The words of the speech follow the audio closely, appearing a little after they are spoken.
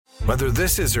Whether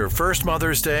this is her first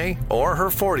Mother's Day or her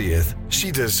 40th, she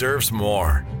deserves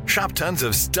more. Shop tons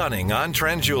of stunning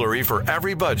on-trend jewelry for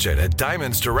every budget at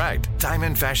Diamonds Direct.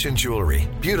 Diamond fashion jewelry,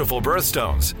 beautiful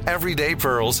birthstones, everyday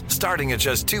pearls starting at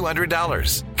just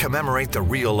 $200. Commemorate the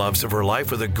real loves of her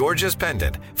life with a gorgeous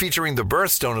pendant featuring the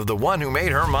birthstone of the one who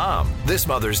made her mom. This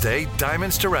Mother's Day,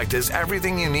 Diamonds Direct is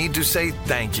everything you need to say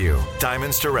thank you.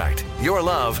 Diamonds Direct. Your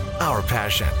love, our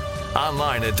passion.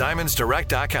 Online at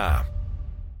diamondsdirect.com.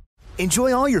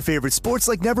 Enjoy all your favorite sports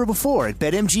like never before at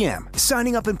BetMGM.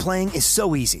 Signing up and playing is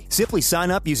so easy. Simply sign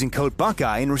up using code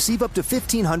Buckeye and receive up to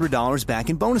 $1,500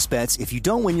 back in bonus bets if you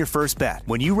don't win your first bet.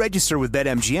 When you register with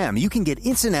BetMGM, you can get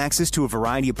instant access to a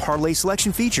variety of parlay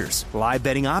selection features, live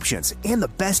betting options, and the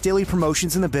best daily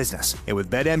promotions in the business. And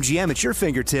with BetMGM at your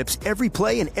fingertips, every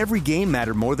play and every game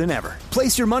matter more than ever.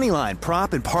 Place your moneyline,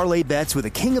 prop, and parlay bets with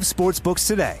the king of sportsbooks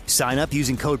today. Sign up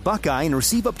using code Buckeye and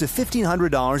receive up to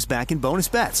 $1,500 back in bonus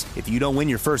bets if you don't win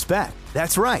your first bet.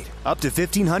 That's right, up to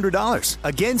 $1,500.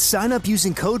 Again, sign up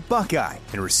using code Buckeye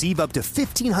and receive up to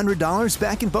 $1,500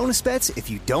 back in bonus bets if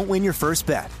you don't win your first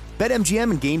bet.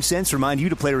 BetMGM and GameSense remind you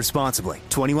to play responsibly.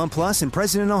 21 plus and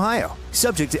present in Ohio.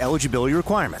 Subject to eligibility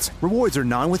requirements. Rewards are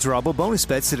non-withdrawable bonus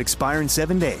bets that expire in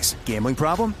 7 days. Gambling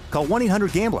problem? Call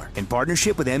 1-800-GAMBLER in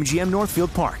partnership with MGM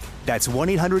Northfield Park. That's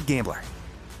 1-800-GAMBLER.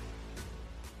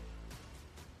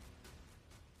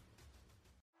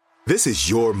 This is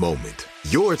your moment,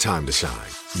 your time to shine,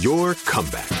 your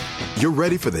comeback. You're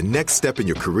ready for the next step in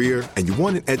your career, and you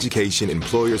want an education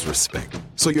employers respect.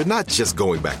 So you're not just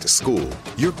going back to school,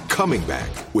 you're coming back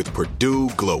with Purdue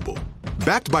Global.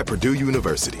 Backed by Purdue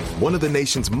University, one of the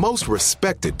nation's most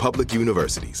respected public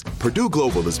universities, Purdue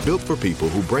Global is built for people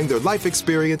who bring their life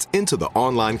experience into the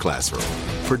online classroom.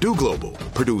 Purdue Global,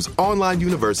 Purdue's online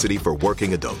university for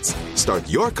working adults. Start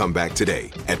your comeback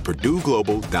today at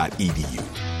purdueglobal.edu.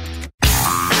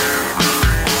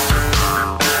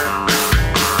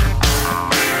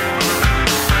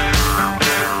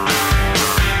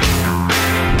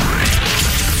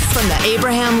 From the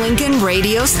Abraham Lincoln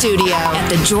Radio Studio at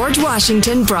the George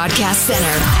Washington Broadcast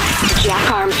Center,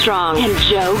 Jack Armstrong and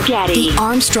Joe Getty. The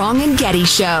Armstrong and Getty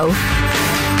Show.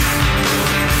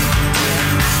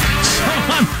 So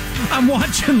I'm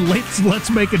watching Let's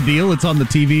Make a Deal. It's on the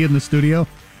TV in the studio.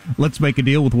 Let's Make a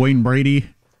Deal with Wayne Brady.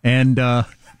 And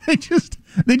they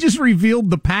just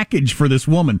revealed the package for this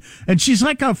woman. And she's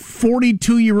like a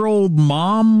 42-year-old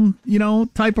mom,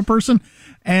 type of person.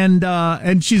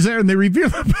 And she's there, and they reveal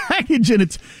the package, and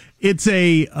it's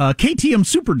a KTM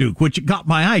Super Duke, which got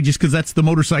my eye just because that's the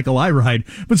motorcycle I ride.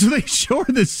 But so they show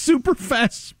her this super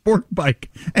fast sport bike,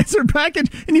 and it's her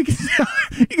package, and you can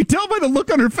tell by the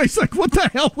look on her face, like, what the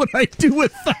hell would I do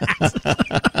with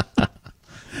that?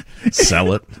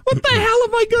 Sell it. What the hell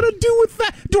am I going to do with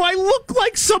that? Do I look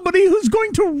like somebody who's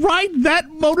going to ride that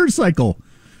motorcycle?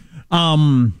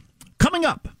 Coming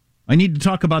up, I need to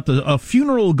talk about a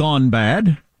funeral gone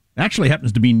bad. Actually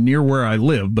happens to be near where I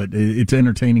live, but it's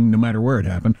entertaining no matter where it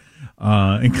happened.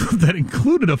 That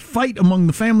included a fight among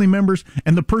the family members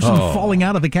and the person falling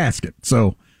out of the casket.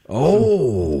 So,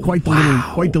 quite the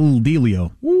little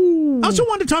dealio. Ooh. I also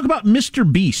wanted to talk about Mr.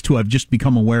 Beast, who I've just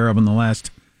become aware of in the last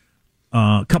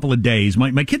couple of days.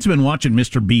 My kids have been watching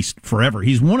Mr. Beast forever.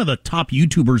 He's one of the top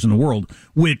YouTubers in the world,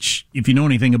 which, if you know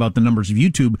anything about the numbers of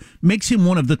YouTube, makes him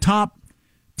one of the top.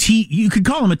 You could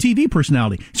call him a TV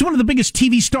personality. He's one of the biggest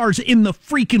TV stars in the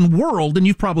freaking world, and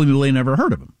you've probably never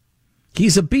heard of him.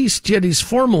 He's a beast, yet he's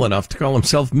formal enough to call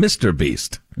himself Mr.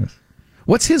 Beast. Yes.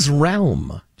 What's his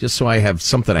realm? Just so I have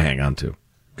something to hang on to.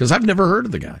 Because I've never heard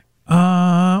of the guy.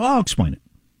 I'll explain it.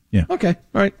 Yeah. Okay.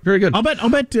 All right. Very good. I'll bet.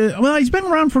 Well, he's been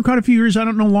around for quite a few years. I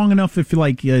don't know long enough if,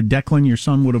 Declan, your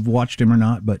son, would have watched him or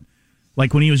not. But,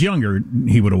 when he was younger,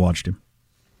 he would have watched him.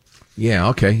 Yeah,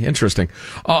 okay, interesting.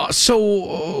 So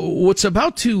what's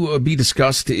about to be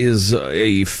discussed is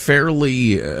a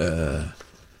fairly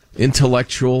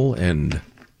intellectual and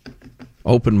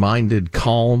open-minded,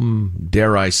 calm,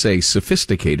 dare I say,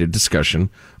 sophisticated discussion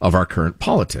of our current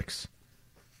politics.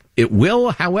 It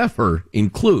will, however,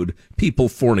 include people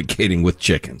fornicating with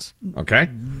chickens, okay?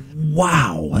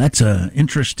 Wow, that's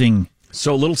interesting.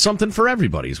 So a little something for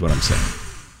everybody is what I'm saying.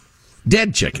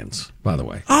 Dead chickens, by the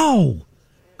way. Oh,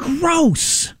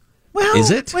 gross. Well, is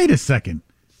it? Wait a second.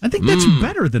 I think that's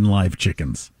better than live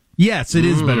chickens. Yes, it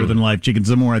is better than live chickens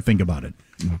the more I think about it.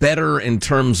 Better in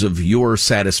terms of your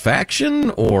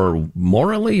satisfaction or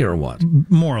morally or what?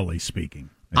 Morally speaking.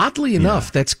 Oddly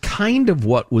enough, that's kind of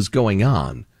what was going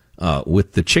on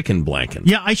with the chicken blanking.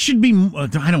 Yeah, I should be, I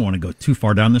don't want to go too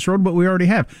far down this road, but we already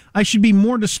have. I should be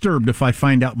more disturbed if I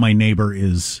find out my neighbor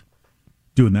is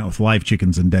doing that with live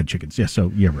chickens and dead chickens. Yeah,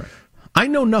 so, yeah, right. I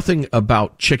know nothing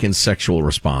about chicken sexual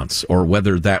response or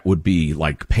whether that would be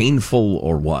like painful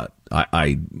or what.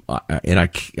 I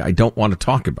don't want to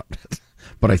talk about it,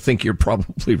 but I think you're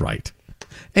probably right.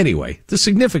 Anyway, the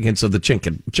significance of the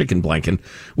chicken blanket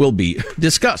will be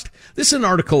discussed. This is an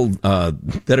article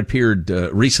that appeared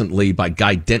recently by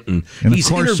Guy Denton. And of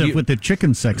course, with the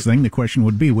chicken sex thing, the question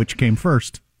would be, which came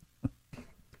first?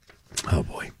 Oh,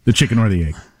 boy. The chicken or the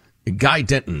egg? Guy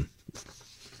Denton.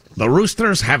 The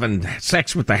rooster's having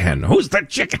sex with the hen. Who's the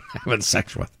chicken having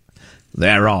sex with?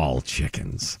 They're all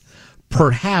chickens.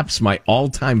 Perhaps my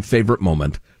all-time favorite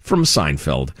moment from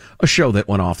Seinfeld, a show that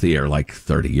went off the air like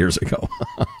 30 years ago,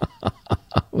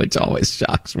 which always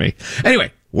shocks me.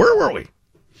 Anyway, where were we?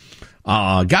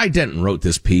 Guy Denton wrote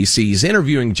this piece. He's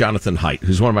interviewing Jonathan Haidt,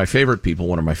 who's one of my favorite people,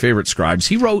 one of my favorite scribes.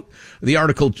 He wrote the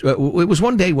article. It was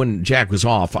one day when Jack was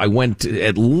off. I went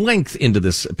at length into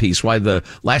this piece, why the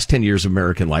last 10 years of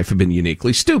American life have been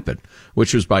uniquely stupid,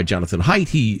 which was by Jonathan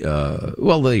Haidt.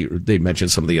 They mentioned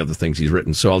some of the other things he's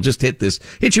written. So I'll just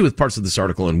hit you with parts of this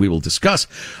article and we will discuss.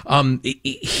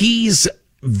 He's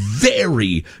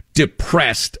very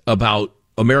depressed about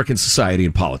American society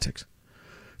and politics.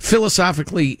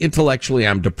 Philosophically, intellectually,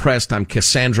 I'm depressed. I'm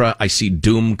Cassandra. I see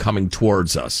doom coming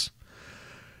towards us.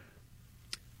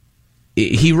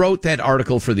 He wrote that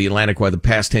article for The Atlantic, Why the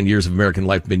Past 10 Years of American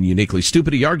Life have been uniquely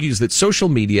stupid. He argues that social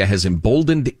media has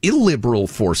emboldened illiberal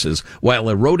forces while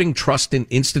eroding trust in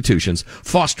institutions,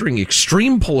 fostering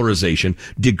extreme polarization,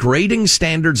 degrading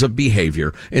standards of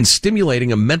behavior, and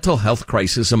stimulating a mental health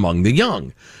crisis among the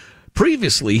young.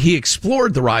 Previously, he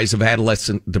explored the rise of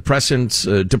adolescent depression,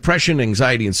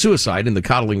 anxiety, and suicide in The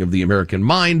Coddling of the American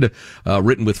Mind,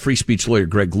 written with free speech lawyer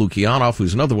Greg Lukianoff,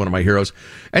 who's another one of my heroes.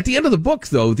 At the end of the book,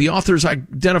 though, the authors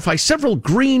identify several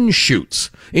green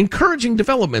shoots, encouraging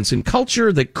developments in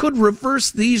culture that could reverse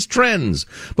these trends.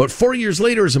 But 4 years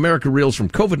later, as America reels from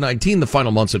COVID-19, the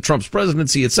final months of Trump's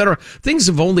presidency, etc., things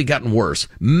have only gotten worse.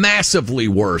 Massively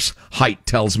worse, Haidt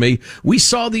tells me. We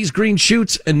saw these green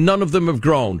shoots, and none of them have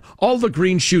grown. All the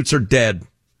green shoots are dead.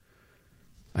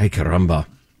 Ay caramba.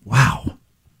 Wow.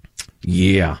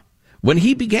 Yeah. When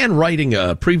he began writing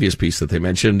a previous piece that they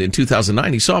mentioned in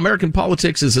 2009, he saw American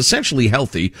politics as essentially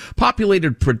healthy,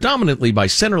 populated predominantly by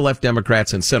center-left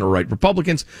Democrats and center-right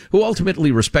Republicans, who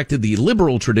ultimately respected the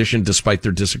liberal tradition despite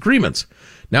their disagreements.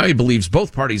 Now he believes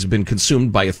both parties have been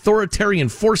consumed by authoritarian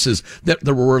forces that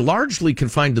were largely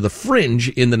confined to the fringe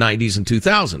in the 90s and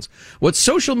 2000s. What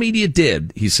social media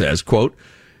did, he says, quote,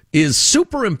 is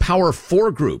super empower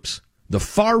four groups: the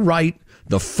far right,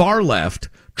 the far left,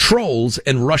 trolls,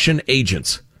 and Russian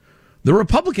agents. The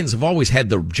Republicans have always had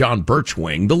the John Birch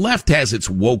wing. The left has its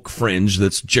woke fringe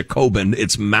that's Jacobin,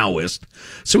 it's Maoist.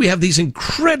 So we have these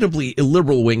incredibly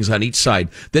illiberal wings on each side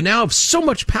that now have so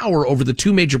much power over the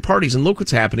two major parties, and look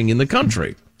what's happening in the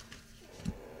country.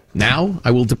 Now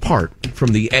I will depart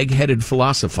from the egg-headed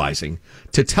philosophizing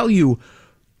to tell you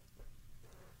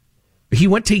he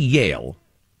went to Yale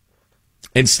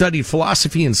and studied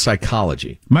philosophy and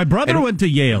psychology. My brother went to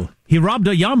Yale. He robbed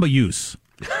a Yamba use.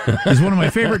 It's one of my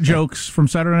favorite jokes from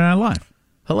Saturday Night Live.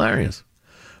 Hilarious.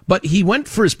 But he went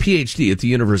for his PhD at the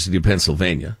University of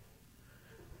Pennsylvania.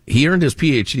 He earned his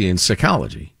PhD in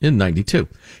psychology in 92.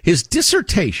 His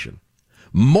dissertation,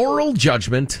 Moral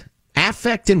Judgment,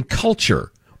 Affect and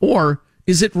Culture, or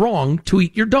Is It Wrong to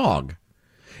Eat Your Dog?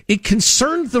 It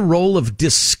concerned the role of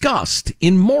disgust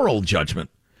in moral judgment.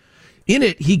 In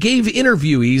it, he gave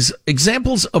interviewees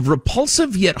examples of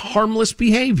repulsive yet harmless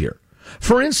behavior.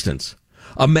 For instance,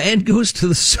 a man goes to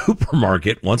the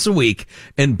supermarket once a week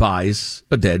and buys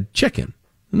a dead chicken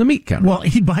in the meat counter. Well,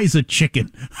 he buys a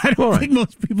chicken. I don't think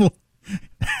most people...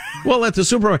 Well, at the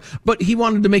supermarket. But he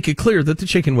wanted to make it clear that the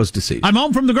chicken was deceased. I'm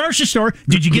home from the grocery store.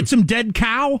 Did you get some dead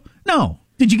cow? No.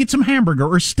 Did you get some hamburger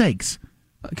or steaks?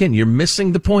 Again, you're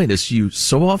missing the point, as you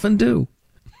so often do.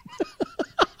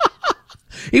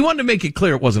 He wanted to make it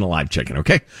clear it wasn't a live chicken,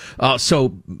 okay?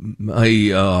 So he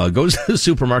goes to the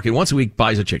supermarket once a week,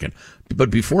 buys a chicken. But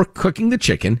before cooking the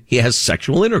chicken, he has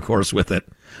sexual intercourse with it.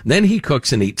 Then he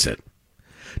cooks and eats it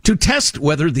to test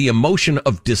whether the emotion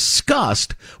of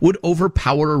disgust would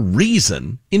overpower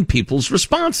reason in people's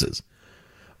responses.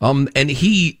 And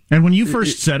when you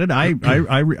first said it,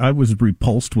 I was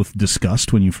repulsed with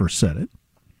disgust when you first said it.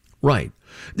 Right.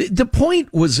 The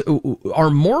point was, are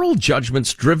moral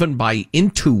judgments driven by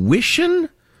intuition,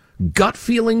 gut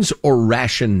feelings, or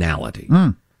rationality?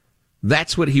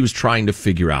 That's what he was trying to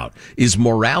figure out. Is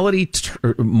morality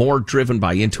more driven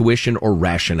by intuition or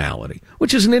rationality?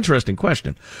 Which is an interesting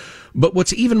question. But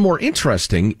what's even more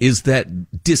interesting is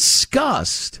that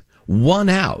disgust won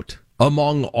out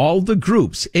among all the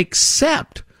groups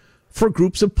except for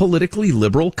groups of politically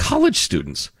liberal college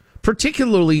students,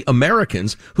 particularly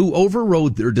Americans who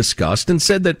overrode their disgust and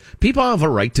said that people have a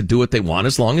right to do what they want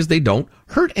as long as they don't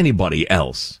hurt anybody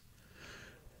else.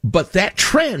 But that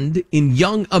trend in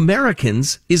young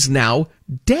Americans is now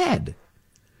dead.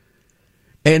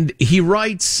 And he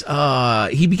writes,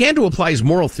 he began to apply his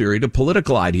moral theory to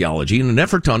political ideology in an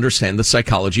effort to understand the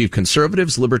psychology of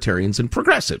conservatives, libertarians, and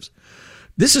progressives.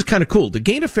 This is kind of cool. To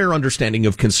gain a fair understanding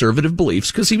of conservative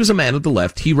beliefs, because he was a man of the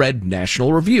left, he read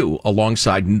National Review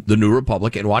alongside the New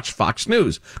Republic and watched Fox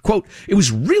News. Quote, it was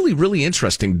really, really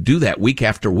interesting to do that week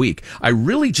after week. I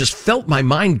really just felt my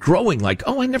mind growing like,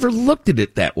 oh, I never looked at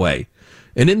it that way.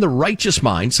 And in The Righteous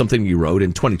Mind, something he wrote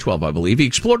in 2012, I believe, he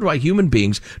explored why human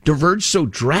beings diverge so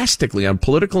drastically on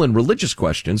political and religious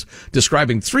questions,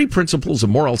 describing 3 principles of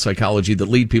moral psychology that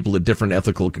lead people to different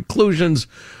ethical conclusions,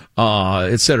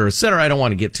 et cetera, et cetera. I don't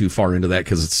want to get too far into that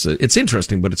because it's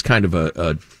interesting, but it's kind of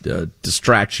a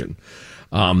distraction.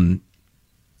 But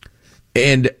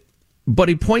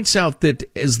he points out that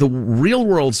as the real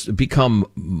world's become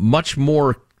much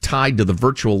more tied to the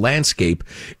virtual landscape,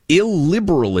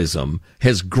 illiberalism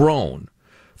has grown.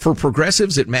 For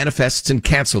progressives, it manifests in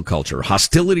cancel culture,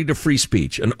 hostility to free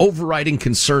speech, an overriding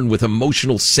concern with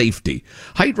emotional safety.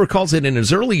 Haidt recalls that in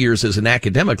his early years as an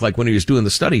academic, like when he was doing the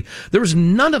study, there was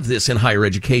none of this in higher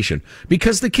education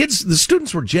because the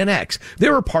students were Gen X.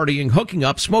 They were partying, hooking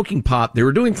up, smoking pot. They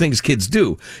were doing things kids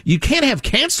do. You can't have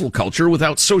cancel culture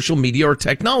without social media or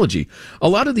technology. A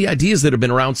lot of the ideas that have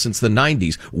been around since the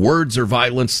 90s, words or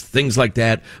violence, things like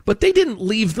that, but they didn't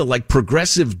leave the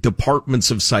progressive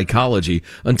departments of psychology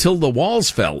until the walls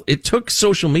fell. It took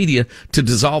social media to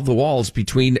dissolve the walls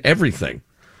between everything.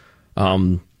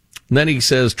 Then he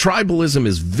says, tribalism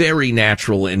is very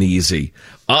natural and easy.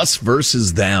 Us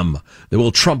versus them. They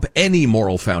will trump any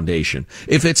moral foundation.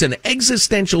 If it's an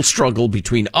existential struggle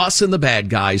between us and the bad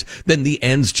guys, then the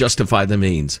ends justify the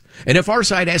means. And if our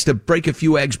side has to break a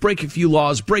few eggs, break a few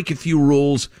laws, break a few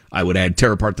rules, I would add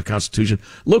tear apart the Constitution,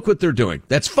 look what they're doing.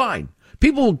 That's fine.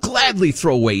 People will gladly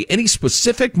throw away any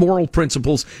specific moral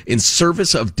principles in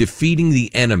service of defeating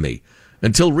the enemy.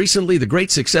 Until recently, the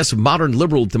great success of modern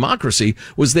liberal democracy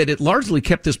was that it largely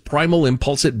kept this primal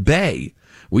impulse at bay.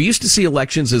 We used to see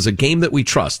elections as a game that we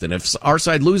trust, and if our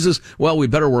side loses, well, we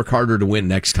better work harder to win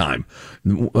next time.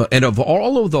 And of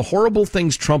all of the horrible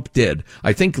things Trump did,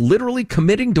 I think literally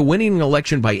committing to winning an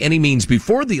election by any means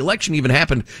before the election even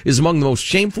happened is among the most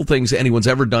shameful things anyone's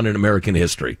ever done in American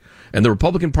history. And the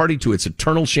Republican Party, to its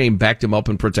eternal shame, backed him up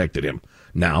and protected him.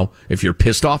 Now, if you're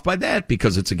pissed off by that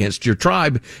because it's against your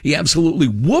tribe, he absolutely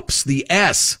whoops the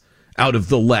S out of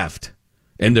the left.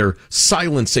 And their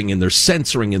silencing and their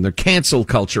censoring and their cancel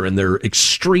culture and their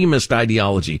extremist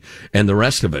ideology and the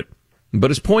rest of it. But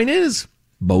his point is,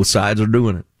 both sides are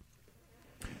doing it.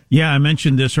 Yeah, I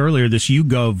mentioned this earlier, this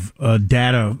YouGov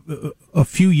data. A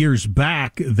few years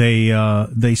back,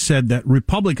 they said that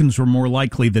Republicans were more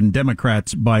likely than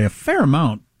Democrats by a fair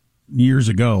amount years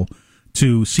ago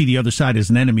to see the other side as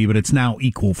an enemy, but it's now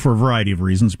equal for a variety of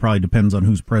reasons. Probably depends on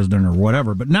who's president or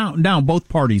whatever. But now both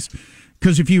parties...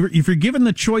 Because if you're given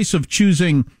the choice of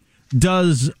choosing,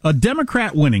 does a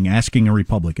Democrat winning, asking a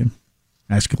Republican,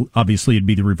 obviously it'd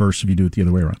be the reverse if you do it the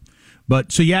other way around.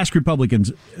 But so you ask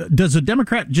Republicans, does a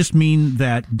Democrat just mean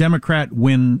that Democrat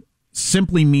win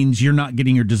simply means you're not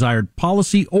getting your desired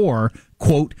policy, or,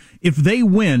 quote, if they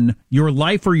win, your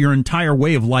life or your entire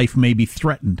way of life may be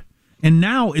threatened? And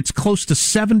now it's close to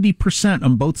 70%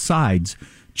 on both sides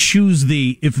choose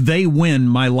if they win,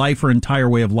 my life or entire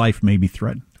way of life may be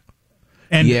threatened.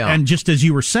 And just as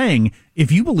you were saying,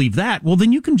 if you believe that, well,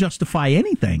 then you can justify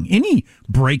anything, any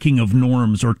breaking of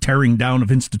norms or tearing down of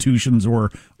institutions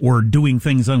or doing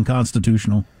things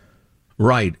unconstitutional.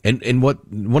 Right. And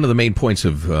one of the main points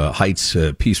of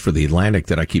Haidt's piece for The Atlantic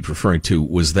that I keep referring to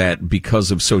was that because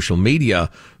of social media,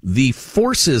 the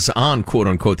forces on, quote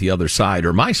unquote, the other side,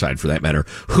 or my side for that matter,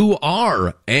 who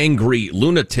are angry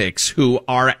lunatics, who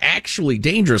are actually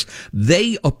dangerous,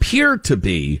 they appear to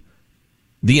be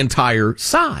the entire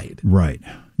side. Right.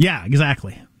 Yeah,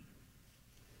 exactly.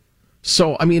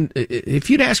 So, I mean,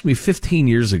 if you'd asked me 15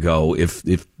 years ago if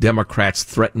Democrats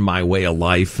threaten my way of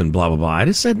life and blah, blah, blah, I'd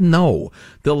have said no.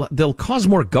 They'll cause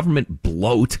more government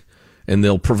bloat, and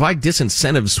they'll provide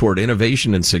disincentives toward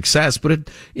innovation and success, but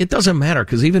it doesn't matter,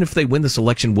 because even if they win this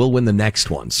election, we'll win the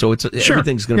next one. So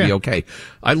everything's going to be okay.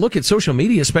 I look at social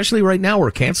media, especially right now,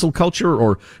 or cancel culture,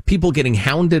 or people getting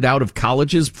hounded out of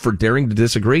colleges for daring to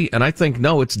disagree, and I think,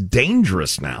 no, it's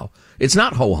dangerous now. It's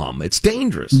not ho-hum. It's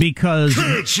dangerous. Because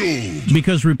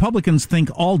Republicans think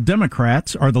all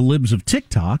Democrats are the libs of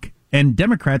TikTok, and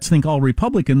Democrats think all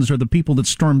Republicans are the people that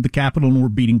stormed the Capitol and were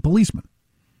beating policemen.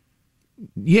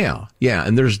 Yeah,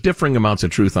 and there's differing amounts of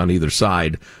truth on either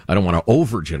side. I don't want to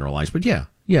overgeneralize, but yeah,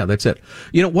 that's it.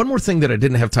 One more thing that I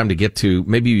didn't have time to get to,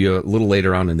 maybe a little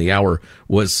later on in the hour,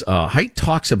 was Haidt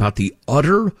talks about the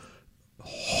utter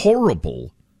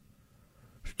horrible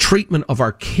treatment of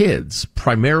our kids,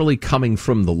 primarily coming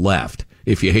from the left,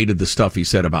 if you hated the stuff he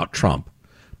said about Trump,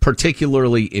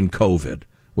 particularly in COVID,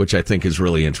 which I think is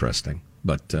really interesting.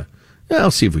 But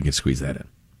I'll see if we can squeeze that in.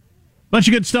 Bunch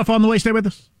of good stuff on the way. Stay with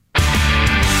us.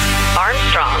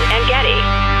 Armstrong and Getty.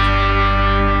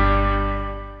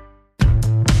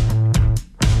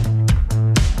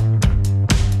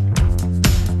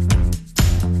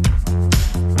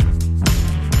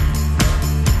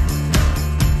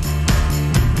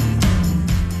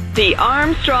 The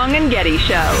Armstrong and Getty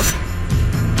Show.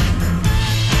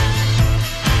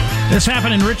 This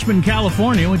happened in Richmond,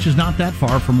 California, which is not that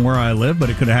far from where I live, but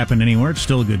it could have happened anywhere. It's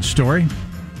still a good story.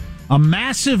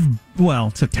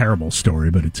 It's a terrible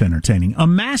story, but it's entertaining. A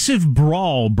massive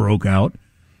brawl broke out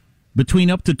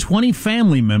between up to 20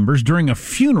 family members during a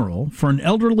funeral for an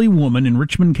elderly woman in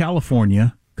Richmond,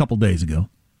 California, a couple days ago.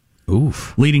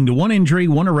 Oof. Leading to one injury,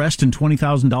 one arrest, and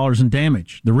 $20,000 in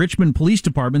damage. The Richmond Police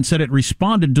Department said it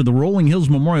responded to the Rolling Hills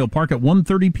Memorial Park at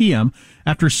 1:30 p.m.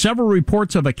 after several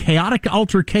reports of a chaotic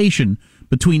altercation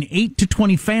between 8 to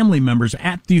 20 family members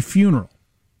at the funeral.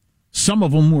 Some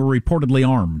of them were reportedly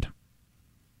armed.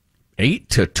 8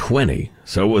 to 20.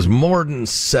 So it was more than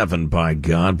 7, by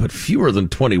God, but fewer than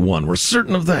 21. We're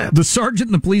certain of that. The sergeant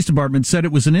in the police department said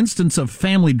it was an instance of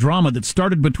family drama that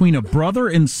started between a brother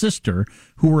and sister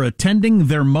who were attending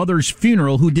their mother's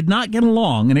funeral who did not get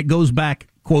along, and it goes back,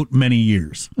 quote, many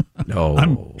years. No.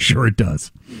 I'm sure it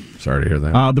does. Sorry to hear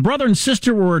that. The brother and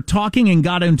sister were talking and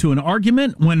got into an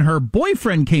argument when her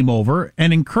boyfriend came over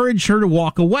and encouraged her to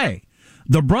walk away.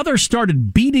 The brother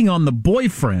started beating on the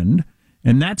boyfriend,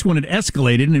 and that's when it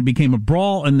escalated and it became a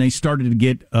brawl, and they started to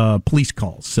get police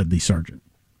calls, said the sergeant.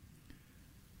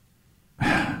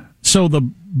 So the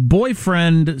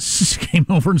boyfriend came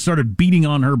over and started beating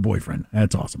on her boyfriend.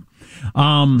 That's awesome.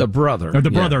 The brother. Or the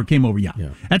brother came over, yeah.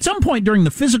 At some point during the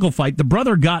physical fight, the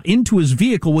brother got into his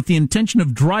vehicle with the intention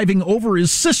of driving over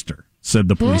his sister, said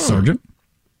the police sergeant.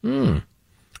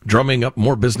 Drumming up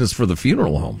more business for the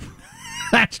funeral home.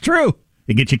 That's true.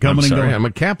 It gets you coming and going. I'm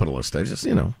a capitalist. I just,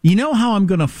 You know how I'm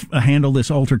going to handle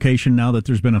this altercation now that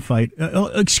there's been a fight?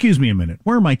 Excuse me a minute.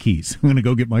 Where are my keys? I'm going to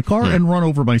go get my car and run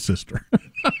over my sister.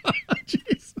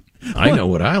 Jeez. I know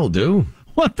what I'll do.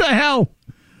 What the hell?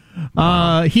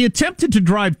 He attempted to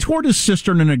drive toward his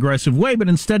sister in an aggressive way, but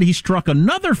instead he struck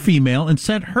another female and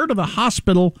sent her to the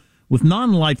hospital with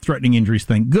non-life-threatening injuries,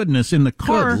 thank goodness, in the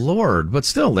car. Good Lord, but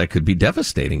still, that could be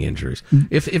devastating injuries.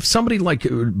 If somebody,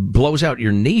 blows out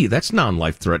your knee, that's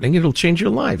non-life-threatening. It'll change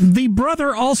your life. The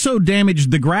brother also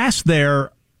damaged the grass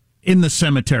there in the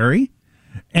cemetery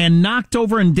and knocked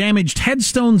over and damaged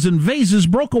headstones and vases,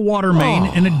 broke a water main,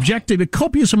 and injected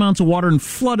copious amounts of water and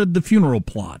flooded the funeral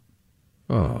plot.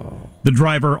 The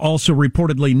driver also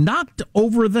reportedly knocked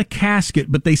over the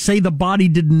casket, but they say the body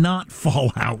did not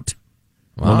fall out.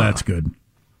 Well, that's good.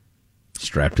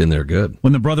 Strapped in there good.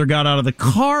 When the brother got out of the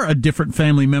car, a different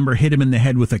family member hit him in the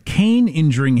head with a cane,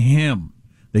 injuring him.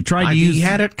 They tried to use. He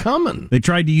had it coming. They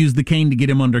tried to use the cane to get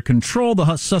him under control.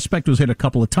 The suspect was hit a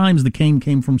couple of times. The cane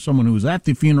came from someone who was at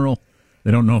the funeral.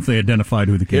 They don't know if they identified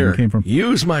who the cane came from.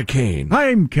 Use my cane.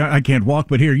 I can't walk,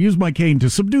 but here, use my cane to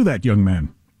subdue that young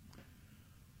man.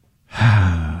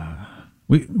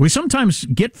 We sometimes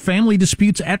get family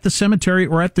disputes at the cemetery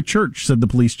or at the church, said the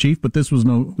police chief, but this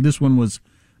one was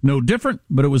no different,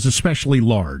 but it was especially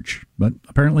large. But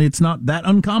apparently it's not that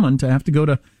uncommon to have to go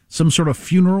to some sort of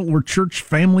funeral or church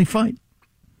family fight.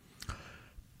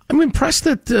 I'm impressed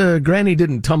that Granny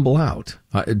didn't tumble out.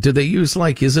 Do they use,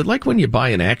 is it like when you buy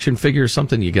an action figure or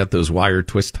something, you get those wire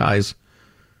twist ties?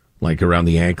 Like around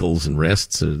the ankles and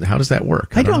wrists? How does that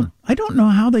work? I don't know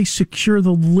how they secure the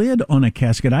lid on a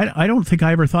casket. I don't think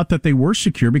I ever thought that they were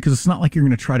secure, because it's not like you're going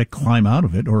to try to climb out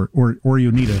of it, or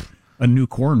you need a new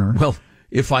coroner. Well,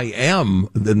 if I am,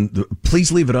 then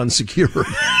please leave it unsecured.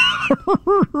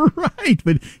 Right.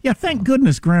 But yeah, thank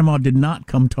goodness Grandma did not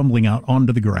come tumbling out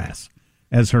onto the grass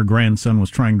as her grandson was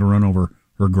trying to run over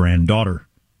her granddaughter.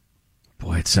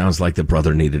 Boy, it sounds like the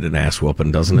brother needed an ass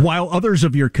whooping, doesn't it? While others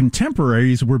of your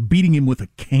contemporaries were beating him with a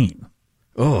cane.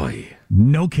 Oy.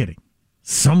 No kidding.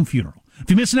 Some funeral.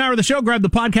 If you miss an hour of the show, grab the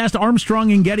podcast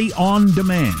Armstrong and Getty on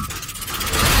demand.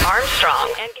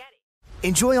 Armstrong and Getty.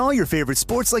 Enjoy all your favorite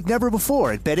sports like never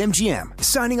before at BetMGM.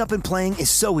 Signing up and playing is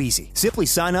so easy. Simply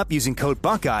sign up using code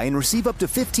Buckeye and receive up to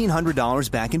 $1,500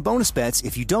 back in bonus bets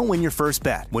if you don't win your first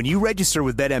bet. When you register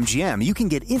with BetMGM, you can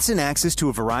get instant access to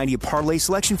a variety of parlay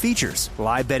selection features,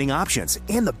 live betting options,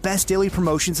 and the best daily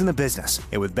promotions in the business.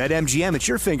 And with BetMGM at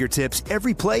your fingertips,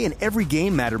 every play and every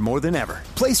game matter more than ever.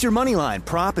 Place your moneyline,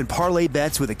 prop, and parlay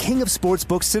bets with the king of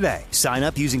sportsbooks today. Sign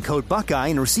up using code Buckeye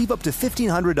and receive up to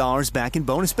 $1,500 back in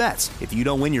bonus bets if you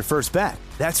don't win your first bet.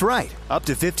 That's right, up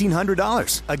to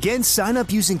 $1,500. Again, sign up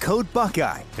using code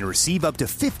Buckeye and receive up to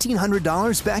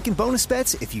 $1,500 back in bonus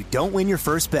bets if you don't win your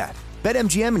first bet.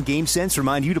 BetMGM and GameSense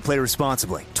remind you to play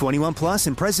responsibly. 21 plus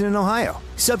and present in Ohio.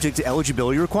 Subject to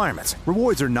eligibility requirements.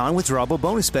 Rewards are non-withdrawable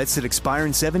bonus bets that expire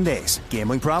in 7 days.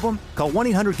 Gambling problem? Call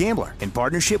 1-800-GAMBLER in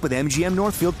partnership with MGM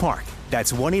Northfield Park.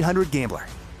 That's 1-800-GAMBLER.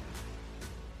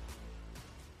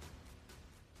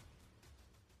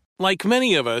 Like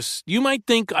many of us, you might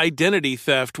think identity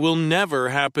theft will never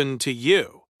happen to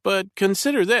you. But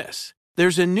consider this.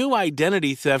 There's a new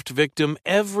identity theft victim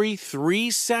every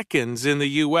 3 seconds in the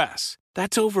U.S.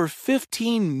 That's over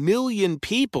 15 million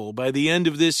people by the end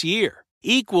of this year,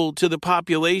 equal to the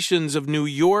populations of New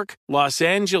York, Los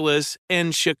Angeles,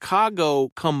 and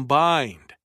Chicago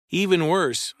combined. Even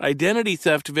worse, identity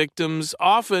theft victims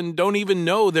often don't even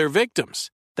know they're victims.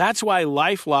 That's why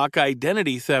LifeLock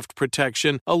Identity Theft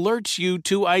Protection alerts you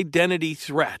to identity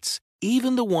threats,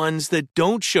 even the ones that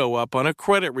don't show up on a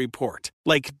credit report,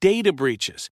 like data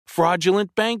breaches,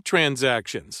 fraudulent bank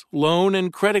transactions, loan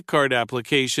and credit card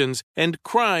applications, and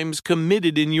crimes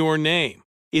committed in your name.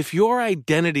 If your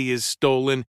identity is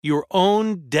stolen, your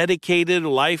own dedicated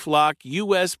LifeLock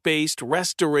U.S.-based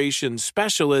restoration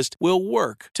specialist will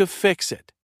work to fix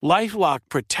it. LifeLock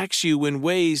protects you in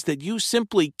ways that you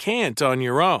simply can't on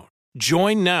your own.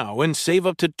 Join now and save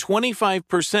up to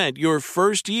 25% your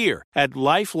first year at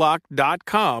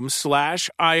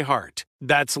LifeLock.com/iHeart.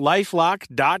 That's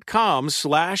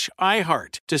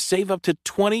LifeLock.com/iHeart to save up to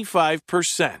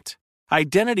 25%.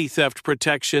 Identity theft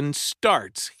protection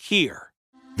starts here.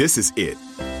 This is it.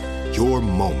 Your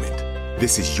moment.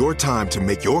 This is your time to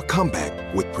make your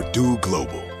comeback with Purdue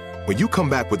Global. When you come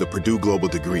back with a Purdue Global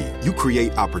degree, you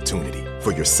create opportunity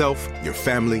for yourself, your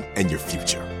family, and your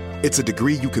future. It's a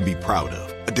degree you can be proud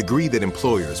of, a degree that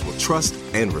employers will trust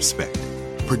and respect.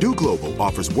 Purdue Global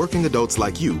offers working adults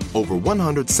like you over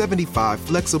 175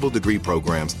 flexible degree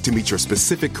programs to meet your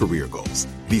specific career goals.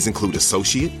 These include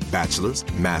associate, bachelor's,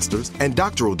 master's, and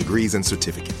doctoral degrees and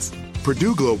certificates.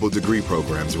 Purdue Global degree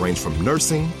programs range from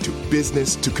nursing to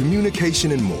business to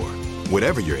communication and more.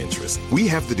 Whatever your interest, we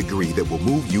have the degree that will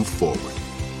move you forward.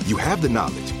 You have the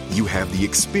knowledge, you have the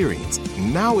experience.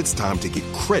 Now it's time to get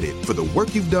credit for the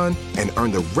work you've done and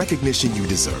earn the recognition you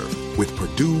deserve with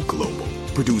Purdue Global,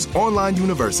 Purdue's online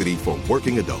university for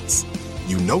working adults.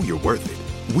 You know you're worth it.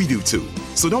 We do too.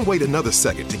 So don't wait another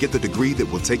second to get the degree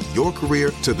that will take your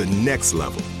career to the next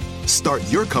level. Start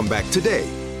your comeback today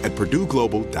at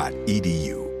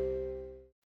purdueglobal.edu.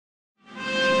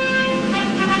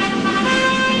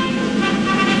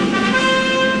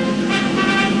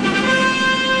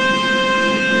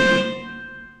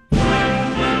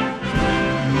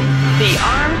 The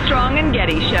Armstrong and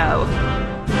Getty Show.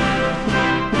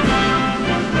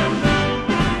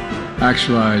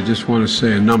 Actually, I just want to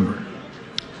say a number.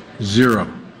 0.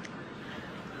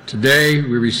 Today,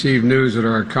 we received news that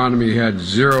our economy had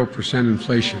 0%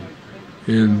 inflation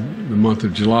in the month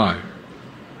of July.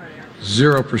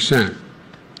 0%.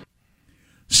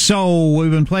 So we've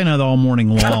been playing that all morning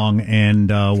long and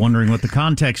wondering what the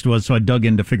context was, so I dug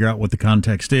in to figure out what the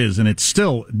context is, and it's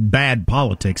still bad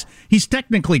politics. He's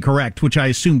technically correct, which I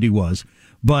assumed he was,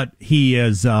 but he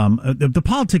is the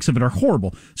politics of it are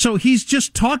horrible. So he's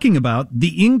just talking about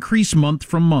the increase month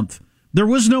from month. There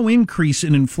was no increase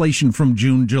in inflation from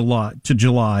June to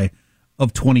July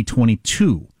of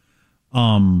 2022.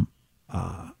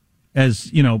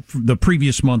 As you know, the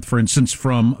previous month, for instance,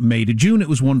 from May to June, it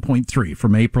was 1.3.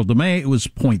 From April to May, it was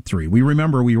 0.3. We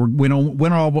remember we went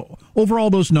over all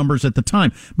those numbers at the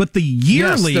time. But the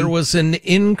yearly... Yes, there was an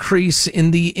increase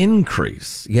in the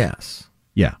increase. Yes.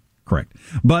 Yeah, correct.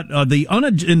 But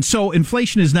and so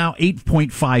inflation is now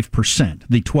 8.5%,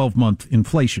 the 12-month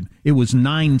inflation. It was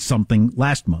 9-something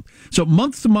last month. So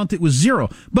month to month, it was 0.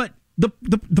 But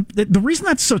the reason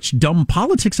that's such dumb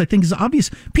politics, I think, is obvious.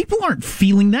 People aren't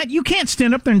feeling that. You can't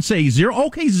stand up there and say 0.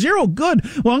 Okay, 0, good.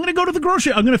 Well, I'm going to go to the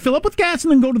grocery. I'm going to fill up with gas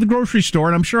and then go to the grocery store,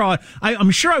 and I'm sure I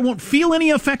won't feel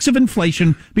any effects of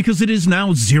inflation because it is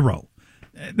now 0.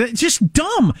 It's just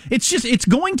dumb. It's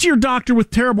going to your doctor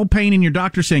with terrible pain, and your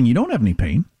doctor saying you don't have any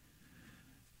pain.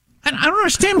 I don't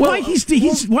understand why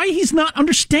he's not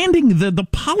understanding the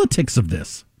politics of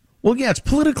this. Well, yeah, it's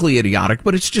politically idiotic,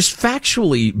 but it's just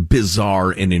factually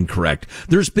bizarre and incorrect.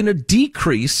 There's been a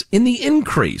decrease in the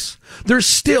increase. There's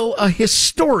still a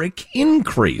historic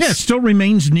increase. Yeah, it still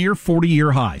remains near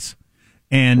 40-year highs.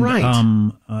 And,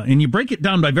 right. And you break it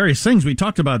down by various things. We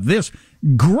talked about this.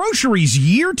 Groceries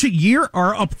year to year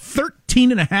are up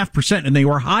 13.5%, and they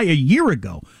were high a year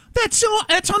ago. That's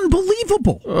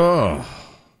unbelievable. Oh.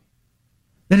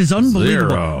 That is unbelievable.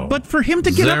 Zero. But for him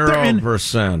to get up there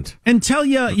 0%. and tell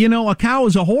you, a cow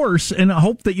is a horse and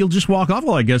hope that you'll just walk off,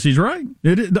 well, I guess he's right.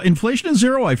 The inflation is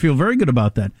zero. I feel very good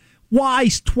about that. Why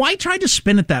try to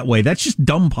spin it that way? That's just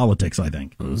dumb politics, I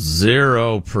think.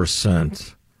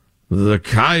 0%. The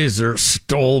Kaiser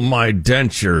stole my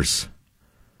dentures.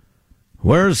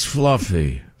 Where's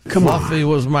Fluffy? Fluffy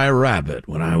was my rabbit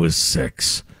when I was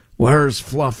 6. Where's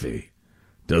Fluffy?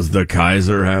 Does the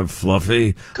Kaiser have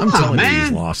Fluffy? I'm telling you,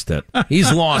 he's lost it. He's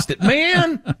lost it,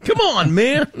 man. Come on,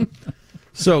 man.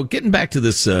 So getting back to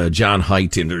this John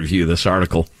Haidt interview, this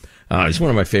article, he's one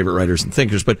of my favorite writers and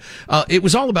thinkers, but it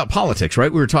was all about politics,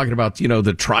 right? We were talking about,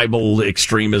 the tribal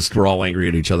extremists were all angry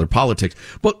at each other, politics.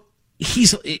 But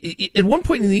he's at one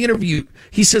point in the interview,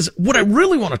 he says, what I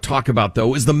really want to talk about,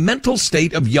 though, is the mental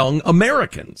state of young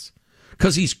Americans.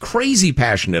 Because he's crazy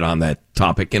passionate on that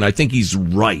topic, and I think he's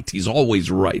right. He's always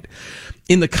right.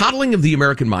 In The Coddling of the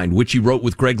American Mind, which he wrote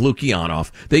with Greg Lukianoff,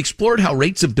 they explored how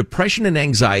rates of depression and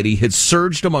anxiety had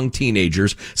surged among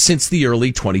teenagers since the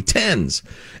early 2010s.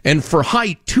 And for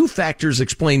Haidt, 2 factors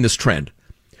explain this trend.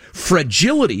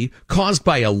 Fragility caused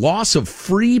by a loss of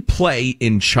free play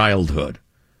in childhood.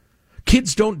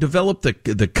 Kids don't develop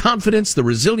the confidence, the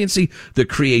resiliency, the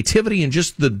creativity, and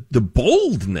just the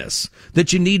boldness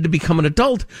that you need to become an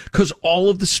adult, because all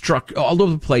of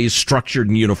the play is structured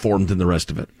and uniformed in the rest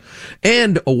of it.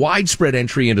 And a widespread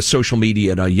entry into social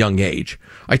media at a young age.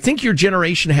 I think your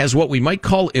generation has what we might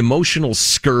call emotional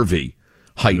scurvy,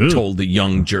 Haidt told the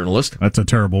young journalist. That's a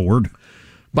terrible word.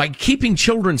 By keeping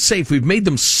children safe, we've made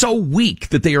them so weak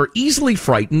that they are easily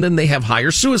frightened and they have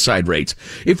higher suicide rates.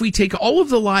 If we take all of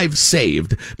the lives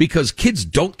saved because kids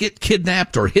don't get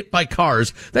kidnapped or hit by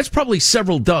cars, that's probably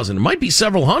several dozen. It might be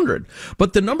several hundred.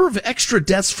 But the number of extra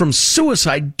deaths from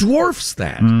suicide dwarfs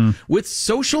that. With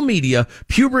social media,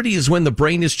 puberty is when the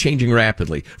brain is changing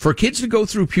rapidly. For kids to go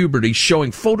through puberty,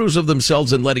 showing photos of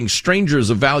themselves and letting strangers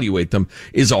evaluate them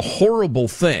is a horrible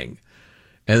thing.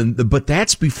 But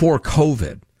that's before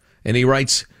COVID. And he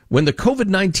writes, when the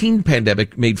COVID-19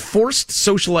 pandemic made forced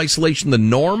social isolation the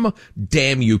norm,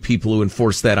 damn you people who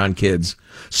enforce that on kids.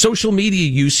 Social media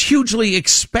use hugely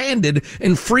expanded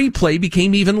and free play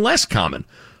became even less common.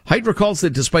 Haidt recalls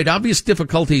that despite obvious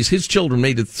difficulties, his children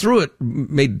made through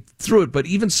it, but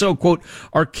even so, quote,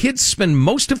 our kids spend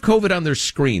most of COVID on their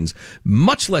screens,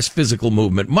 much less physical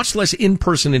movement, much less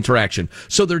in-person interaction.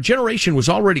 So their generation was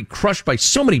already crushed by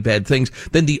so many bad things,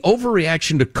 then the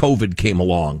overreaction to COVID came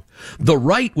along. The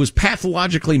right was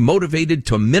pathologically motivated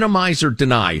to minimize or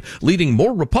deny, leading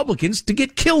more Republicans to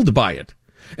get killed by it.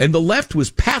 And the left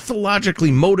was pathologically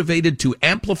motivated to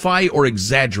amplify or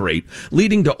exaggerate,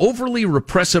 leading to overly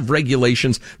repressive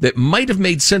regulations that might have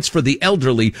made sense for the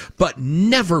elderly, but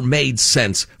never made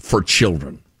sense for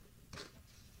children.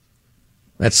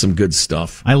 That's some good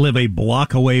stuff. I live a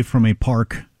block away from a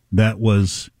park that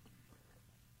was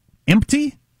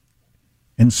empty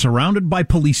and surrounded by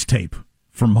police tape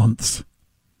for months.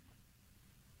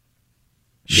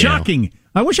 Shocking. Yeah.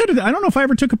 I wish I don't know if I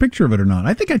ever took a picture of it or not.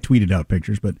 I think I tweeted out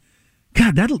pictures, but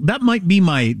God, that might be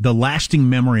the lasting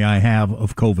memory I have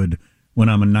of COVID when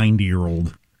I'm a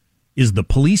 90-year-old is the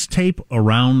police tape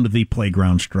around the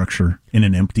playground structure in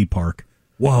an empty park.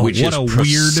 Whoa, which is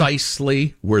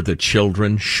precisely where the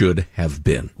children should have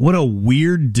been. What a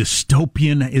weird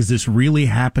dystopian is this really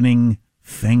happening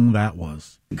thing that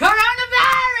was.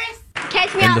 Coronavirus!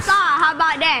 Catch me outside, how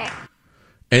about that?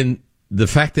 And the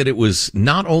fact that it was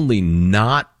not only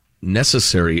not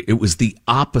necessary, it was the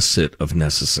opposite of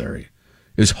necessary.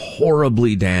 It was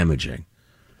horribly damaging.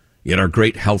 Yet our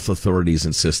great health authorities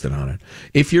insisted on it.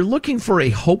 If you're looking for a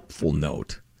hopeful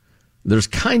note, there's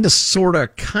kind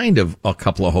of a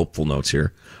couple of hopeful notes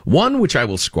here. One which I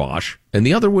will squash, and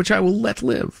the other which I will let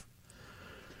live.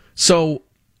 So,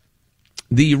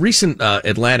 the recent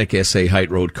Atlantic essay Haidt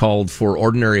wrote called for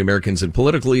ordinary Americans and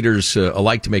political leaders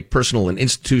alike to make personal and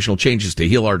institutional changes to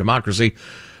heal our democracy.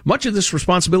 Much of this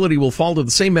responsibility will fall to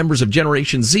the same members of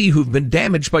Generation Z who've been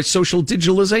damaged by social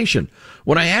digitalization.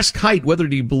 When I ask Haidt whether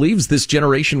he believes this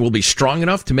generation will be strong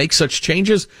enough to make such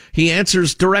changes, he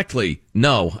answers directly,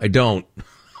 no, I don't.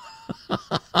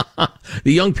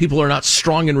 The young people are not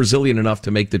strong and resilient enough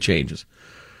to make the changes.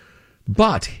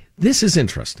 But this is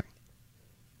interesting.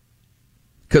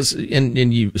 Because,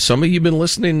 some of you have been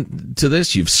listening to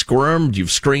this, you've squirmed, you've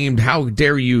screamed, how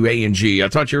dare you, A&G, I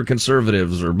thought you were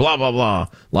conservatives, or blah, blah, blah. A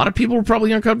lot of people are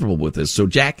probably uncomfortable with this. So,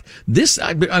 Jack,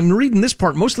 I'm reading this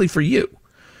part mostly for you.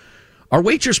 Our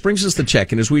waitress brings us the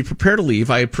check, and as we prepare to leave,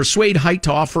 I persuade Hite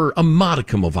to offer a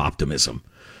modicum of optimism.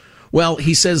 Well,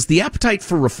 he says, the appetite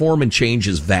for reform and change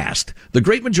is vast. The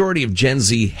great majority of Gen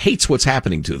Z hates what's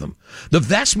happening to them. The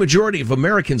vast majority of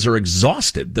Americans are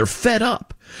exhausted. They're fed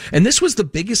up. And this was the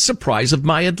biggest surprise of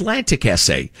my Atlantic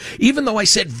essay. Even though I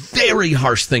said very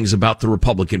harsh things about the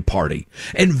Republican Party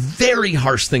and very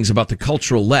harsh things about the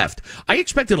cultural left, I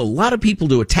expected a lot of people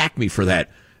to attack me for that.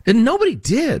 And nobody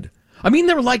did. I mean,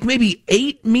 there were like maybe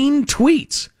 8 mean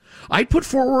tweets. I put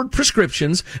forward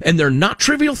prescriptions, and they're not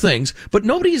trivial things, but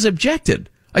nobody has objected.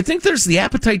 I think there's the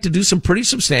appetite to do some pretty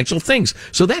substantial things.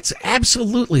 So that's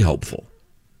absolutely hopeful.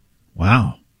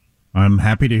 Wow. I'm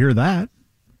happy to hear that.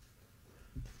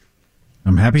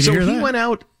 So he went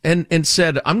out and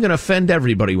said, I'm going to offend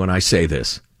everybody when I say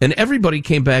this. And everybody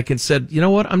came back and said, you know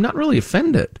what? I'm not really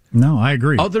offended. No, I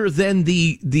agree. Other than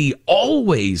the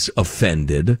always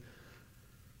offended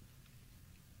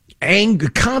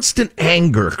constant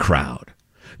anger crowd.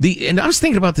 And I was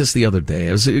thinking about this the other day.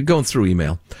 I was going through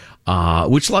email,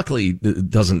 which luckily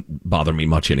doesn't bother me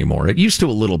much anymore. It used to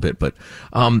a little bit, but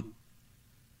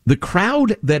the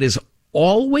crowd that is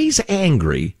always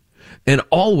angry and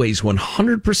always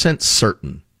 100%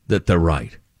 certain that they're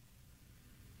right.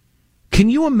 Can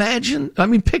you imagine? I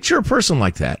mean, picture a person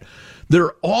like that.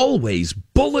 They're always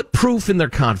bulletproof in their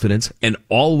confidence and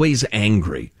always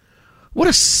angry. What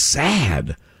a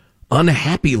sad,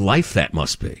 unhappy life that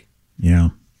must be. Yeah.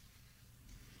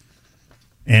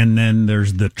 And then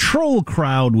there's the troll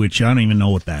crowd, which I don't even know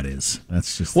what that is.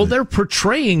 That's just they're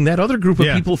portraying that other group of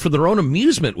people for their own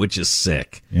amusement, which is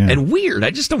sick and weird. I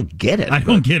just don't get it. I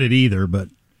don't get it either, but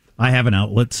I have an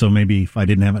outlet, so maybe if I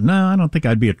didn't have it, no, I don't think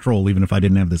I'd be a troll even if I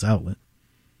didn't have this outlet.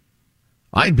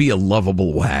 I'd be a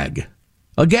lovable wag,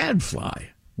 a gadfly.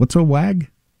 What's a wag?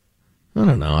 I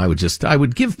don't know. I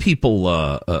would give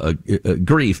people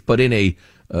grief, but in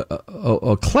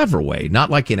a clever way, not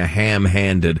like in a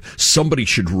ham-handed, somebody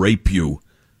should rape you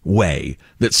way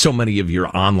that so many of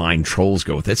your online trolls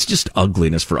go with. It's just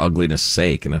ugliness for ugliness'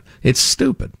 sake, and it's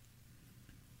stupid.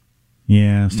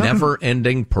 Yeah.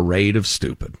 Never-ending parade of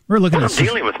stupid. We're looking what I'm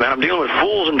dealing with, man. I'm dealing with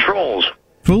fools and trolls.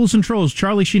 Fools and trolls.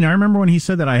 Charlie Sheen. I remember when he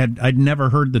said that I'd never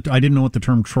heard that. I didn't know what the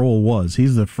term troll was.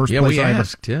 He's the first place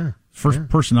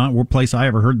I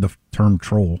ever heard the term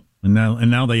troll, and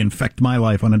now they infect my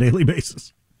life on a daily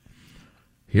basis.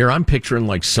 Here I'm picturing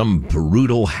like some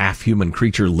brutal half-human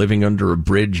creature living under a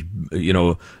bridge,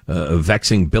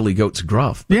 vexing Billy Goat's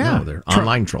gruff. But no, they're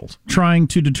online trolls. Trying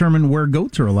to determine where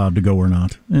goats are allowed to go or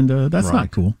not. And that's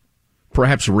not cool.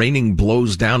 Perhaps raining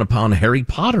blows down upon Harry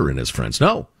Potter and his friends.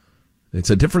 No, it's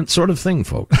a different sort of thing,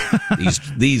 folks.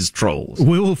 these trolls.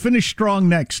 We will finish strong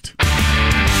next.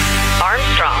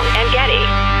 Armstrong and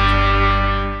Getty.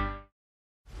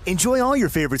 Enjoy all your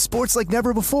favorite sports like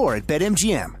never before at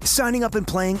BetMGM. Signing up and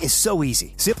playing is so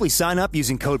easy. Simply sign up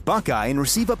using code Buckeye and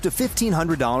receive up to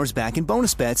 $1,500 back in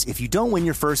bonus bets if you don't win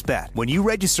your first bet. When you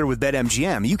register with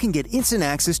BetMGM, you can get instant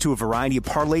access to a variety of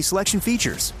parlay selection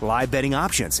features, live betting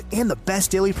options, and the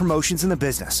best daily promotions in the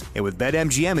business. And with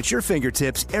BetMGM at your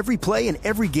fingertips, every play and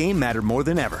every game matter more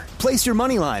than ever. Place your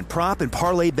moneyline, prop, and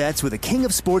parlay bets with the king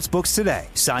of sportsbooks today.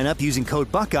 Sign up using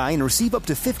code Buckeye and receive up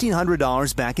to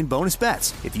 $1,500 back in bonus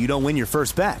bets if you don't win your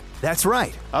first bet. That's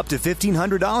right, up to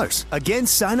 $1,500. Again,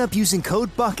 sign up using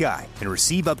code Buckeye and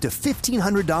receive up to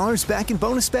 $1,500 back in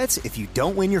bonus bets if you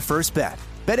don't win your first bet.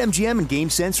 BetMGM and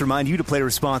GameSense remind you to play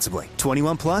responsibly.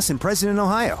 21 plus and present in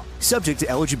Ohio. Subject to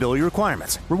eligibility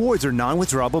requirements. Rewards are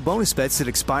non-withdrawable bonus bets that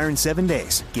expire in 7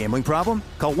 days. Gambling problem?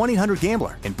 Call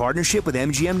 1-800-GAMBLER in partnership with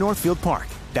MGM Northfield Park.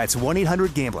 That's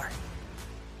 1-800-GAMBLER.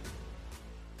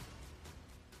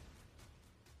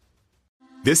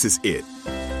 This is it.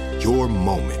 Your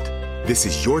moment. This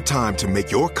is your time to make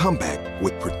your comeback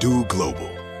with Purdue Global.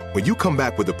 When you come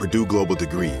back with a Purdue Global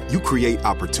degree, you create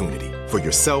opportunity for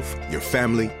yourself, your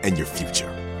family, and your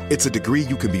future. It's a degree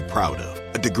you can be proud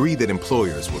of, a degree that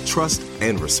employers will trust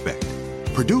and respect.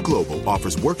 Purdue Global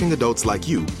offers working adults like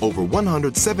you over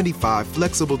 175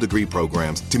 flexible degree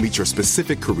programs to meet your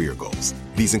specific career goals.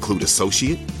 These include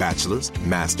associate, bachelor's,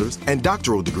 master's, and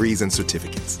doctoral degrees and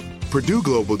certificates. Purdue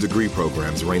Global degree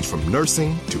programs range from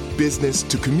nursing to business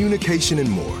to communication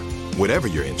and more. Whatever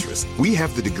your interest, we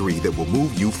have the degree that will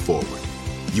move you forward.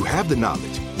 You have the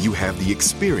knowledge, you have the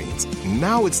experience.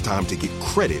 Now it's time to get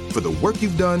credit for the work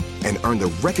you've done and earn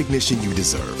the recognition you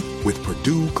deserve with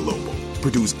Purdue Global.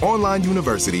 Purdue's online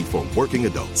university for working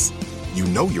adults. You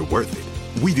know you're worth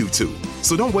it. We do too.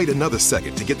 So don't wait another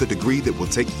second to get the degree that will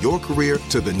take your career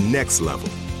to the next level.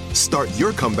 Start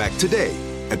your comeback today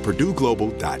at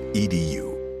PurdueGlobal.edu.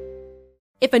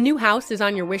 If a new house is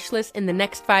on your wish list in the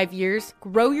next 5 years,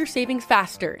 grow your savings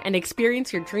faster and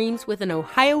experience your dreams with an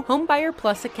Ohio Homebuyer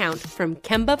Plus account from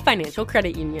Kemba Financial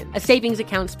Credit Union. A savings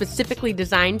account specifically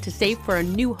designed to save for a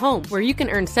new home where you can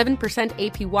earn 7%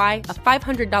 APY,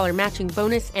 a $500 matching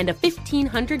bonus, and a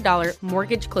 $1,500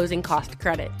 mortgage closing cost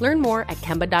credit. Learn more at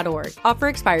Kemba.org. Offer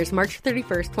expires March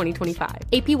 31st, 2025.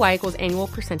 APY equals annual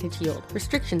percentage yield.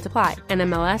 Restrictions apply.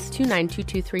 NMLS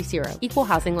 292230. Equal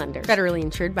housing lender. Federally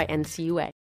insured by NCUA.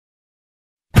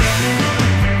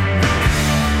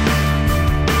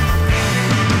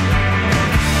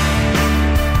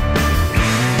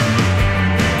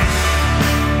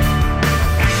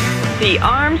 The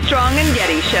Armstrong and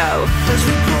Getty Show.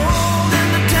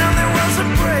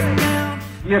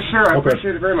 Yes, sir. I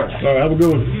appreciate it very much. All right, have a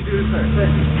good one. You do the same.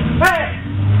 Thank you. Hey!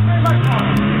 Where's my car?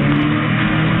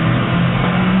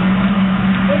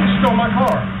 They stole my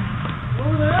car. Where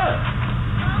were they at?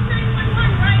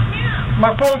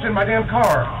 My phone's in my damn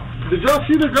car. Did y'all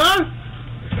see the guy?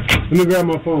 Let me grab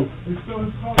my phone. He stole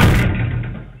his car.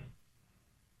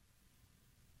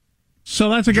 So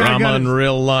that's a guy drama in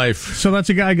real life. So that's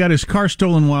a guy got his car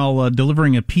stolen while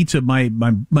delivering a pizza. My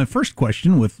first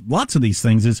question with lots of these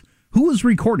things is, who is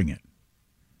recording it?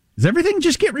 Does everything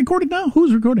just get recorded now?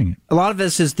 Who's recording it? A lot of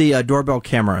this is the doorbell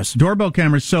cameras. Doorbell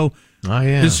cameras. So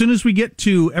as soon as we get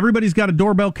to everybody's got a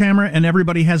doorbell camera and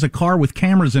everybody has a car with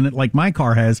cameras in it like my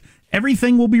car has,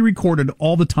 everything will be recorded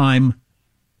all the time,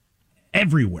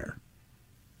 everywhere,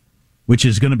 which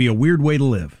is going to be a weird way to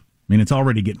live. I mean, it's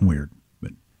already getting weird.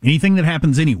 Anything that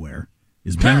happens anywhere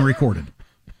is being recorded.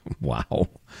 Wow.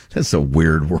 That's a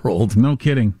weird world. No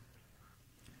kidding.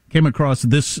 Came across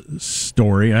this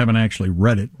story. I haven't actually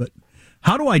read it, but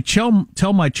how do I tell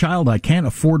my child I can't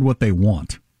afford what they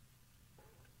want?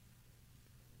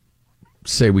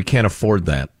 Say we can't afford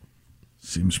that.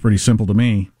 Seems pretty simple to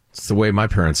me. It's the way my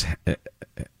parents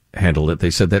handled it.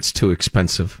 They said that's too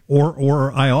expensive.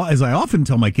 Or as I often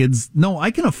tell my kids, no,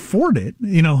 I can afford it.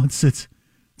 You know, it's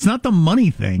not the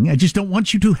money thing. I just don't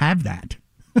want you to have that.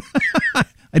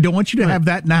 I don't want you to have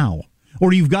that now.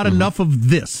 Or you've got enough of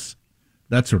this.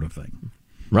 That sort of thing.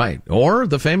 Right. Or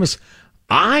the famous,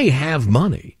 I have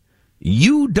money.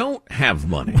 You don't have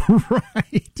money.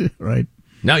 Right.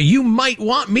 Now, you might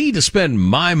want me to spend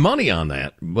my money on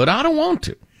that, but I don't want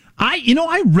to.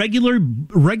 I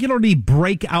regularly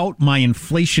break out my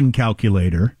inflation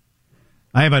calculator.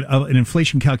 I have an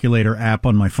inflation calculator app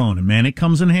on my phone, and man, it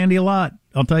comes in handy a lot,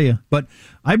 I'll tell you. But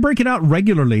I break it out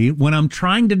regularly when I'm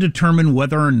trying to determine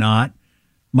whether or not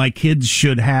my kids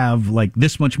should have like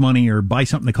this much money or buy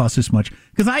something that costs this much.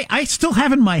 Because I still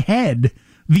have in my head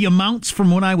the amounts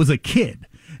from when I was a kid.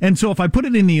 And so if I put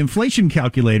it in the inflation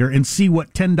calculator and see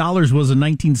what $10 was in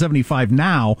 1975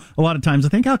 now, a lot of times I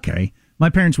think, okay, my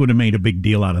parents would have made a big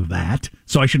deal out of that,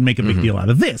 so I should make a big deal out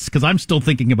of this, because I'm still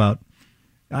thinking about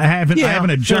I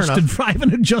haven't adjusted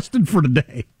for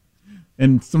today.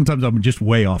 And sometimes I'm just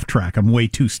way off track. I'm way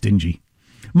too stingy.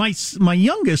 My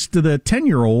youngest, the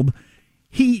 10-year-old,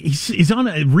 he's on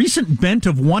a recent bent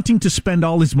of wanting to spend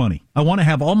all his money. I want to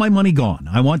have all my money gone.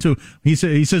 I want to. He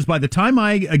says by the time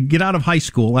I get out of high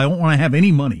school, I don't want to have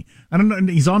any money. I don't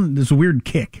know. He's on this weird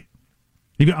kick.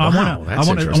 I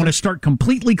want to start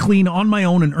completely clean on my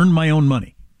own and earn my own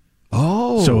money.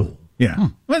 Oh, so yeah.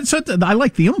 Well, so I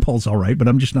like the impulse, all right, but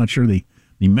I'm just not sure the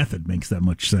method makes that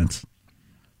much sense.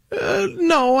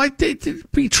 No,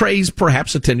 it betrays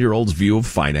perhaps a 10-year-old's view of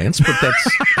finance, but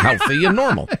that's healthy and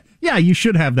normal. Yeah, you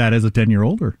should have that as a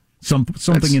 10-year-old or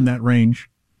something in that range.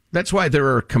 That's why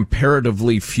there are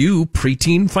comparatively few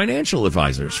preteen financial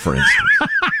advisors, for instance.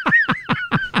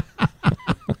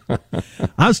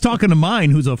 I was talking to mine,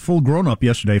 who's a full grown-up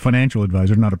yesterday, financial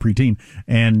advisor, not a preteen,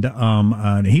 and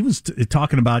he was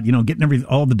talking about getting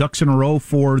all the ducks in a row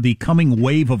for the coming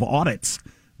wave of audits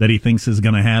that he thinks is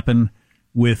going to happen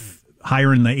with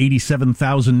hiring the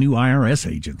 87,000 new IRS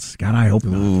agents. God, I hope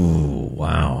not. Ooh,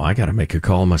 wow. I got to make a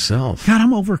call myself. God,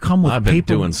 I'm overcome with I've been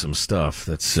doing some stuff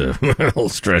that's a little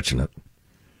stretching it.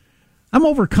 I'm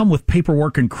overcome with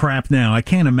paperwork and crap now. I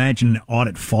can't imagine an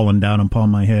audit falling down upon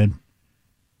my head.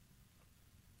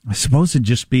 I suppose it'd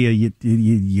just be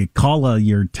you call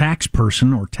your tax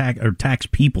person or tax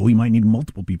people. You might need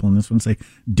multiple people in this one. Say,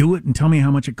 do it and tell me how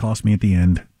much it cost me at the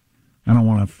end. I don't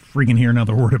want to freaking hear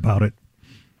another word about it.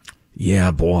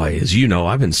 Yeah, boy. As you know,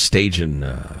 I've been staging,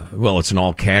 it's an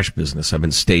all-cash business. I've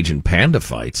been staging panda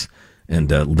fights and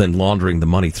then laundering the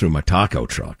money through my taco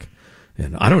truck.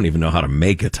 And I don't even know how to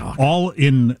make a taco. All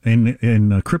in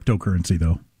cryptocurrency,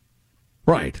 though.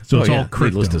 Right. So it's all crypto.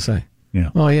 Needless to say.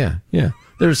 Yeah. Oh, yeah.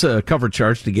 There's a cover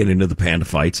charge to get into the Panda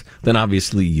fights. Then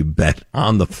obviously you bet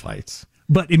on the fights.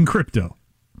 But in crypto.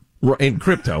 In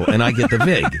crypto. And I get the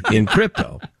VIG in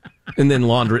crypto. And then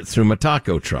launder it through my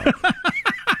taco truck.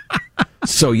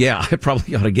 So, yeah, I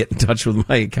probably ought to get in touch with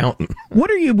my accountant.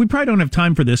 We probably don't have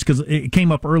time for this because it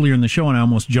came up earlier in the show and I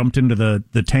almost jumped into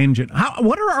the tangent.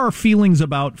 What are our feelings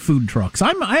about food trucks?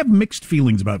 I have mixed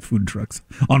feelings about food trucks.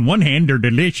 On one hand, they're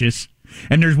delicious,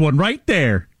 and there's one right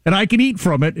there, and I can eat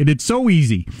from it, and it's so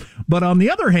easy. But on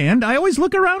the other hand, I always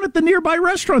look around at the nearby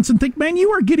restaurants and think, man, you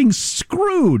are getting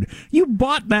screwed. You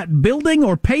bought that building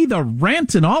or pay the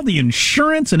rent and all the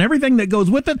insurance and everything that goes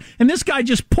with it, and this guy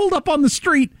just pulled up on the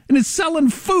street and is selling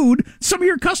food. Some of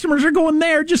your customers are going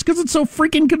there just because it's so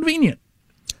freaking convenient.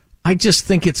 I just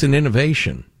think it's an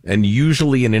innovation. And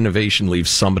usually an innovation leaves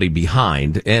somebody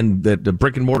behind, and that the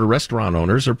brick and mortar restaurant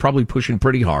owners are probably pushing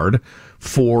pretty hard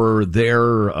for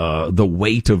their the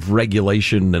weight of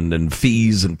regulation and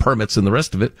fees and permits and the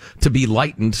rest of it to be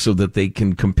lightened so that they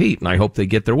can compete. And I hope they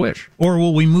get their wish. Or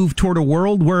will we move toward a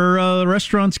world where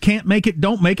restaurants can't make it,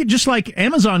 don't make it? Just like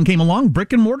Amazon came along,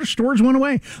 brick and mortar stores went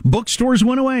away, bookstores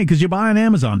went away because you buy on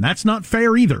Amazon. That's not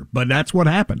fair either, but that's what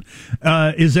happened.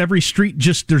 Is every street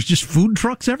there's just food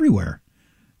trucks everywhere?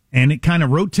 And it kind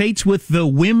of rotates with the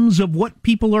whims of what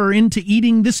people are into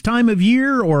eating this time of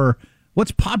year or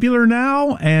what's popular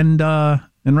now, and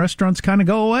restaurants kind of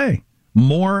go away.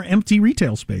 More empty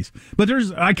retail space. But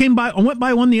I went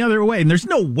by one the other way, and there's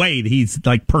no way that he's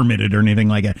like permitted or anything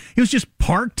like that. He was just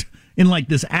parked in like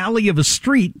this alley of a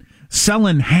street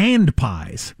selling hand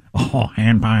pies. Oh,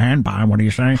 hand pie. What do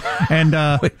you say? And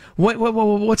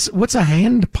what's a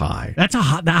hand pie? That's the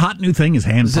hot new thing is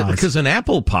hand pies. Because an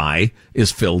apple pie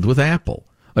is filled with apple.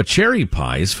 A cherry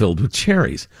pie is filled with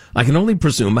cherries. I can only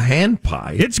presume a hand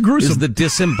pie. It's gruesome. Is the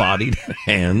disembodied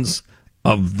hands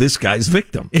of this guy's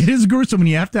victim. It is gruesome, and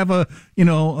you have to have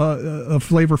a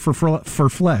flavor for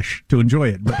flesh to enjoy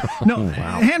it. But no,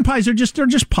 wow. Hand pies they're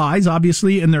just pies,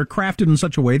 obviously, and they're crafted in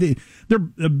such a way they're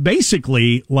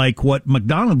basically like what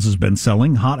McDonald's has been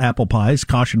selling: hot apple pies.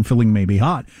 Caution, filling may be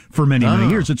hot for many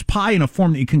years. It's pie in a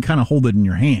form that you can kind of hold it in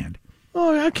your hand.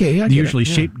 Oh, okay. They're usually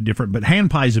shaped different, but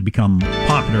hand pies have become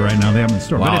popular right now. They have them in the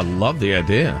store. Wow, I love the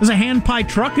idea. There's a hand pie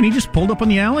truck, and he just pulled up on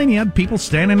the alley, and he had people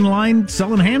standing in line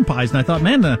selling hand pies. And I thought,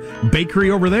 man, the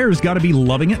bakery over there has got to be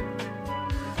loving it.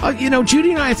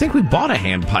 Judy and I think we bought a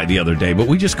hand pie the other day, but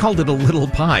we just called it a little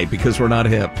pie because we're not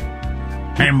hip.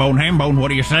 Ham bone, what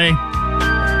do you say?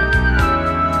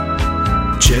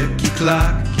 Check your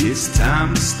clock, it's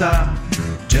time to stop.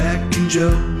 Jack and Joe,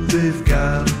 they've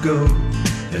got to go.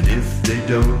 And if they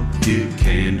don't get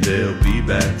canned, they'll be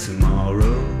back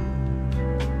tomorrow.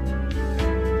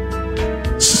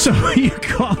 So you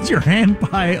called your hand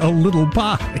pie a little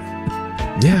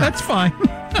pie. Yeah. That's fine.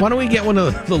 Why don't we get one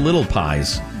of the little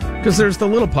pies? Because there's the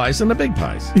little pies and the big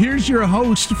pies. Here's your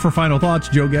host for Final Thoughts,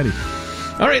 Joe Getty.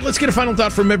 All right, let's get a final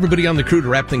thought from everybody on the crew to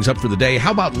wrap things up for the day. How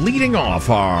about leading off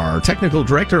our technical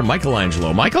director,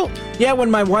 Michelangelo? Michael? Yeah, when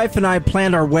my wife and I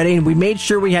planned our wedding, we made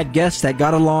sure we had guests that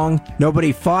got along.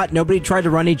 Nobody fought. Nobody tried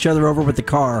to run each other over with the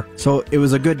car. So it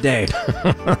was a good day.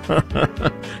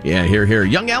 Yeah, here.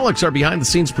 Young Alex, our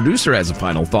behind-the-scenes producer, has a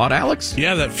final thought. Alex?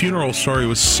 Yeah, that funeral story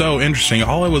was so interesting.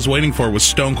 All I was waiting for was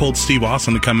Stone Cold Steve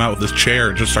Austin to come out with his chair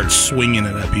and just start swinging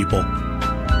it at people.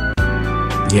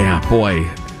 Yeah, boy.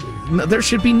 There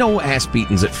should be no ass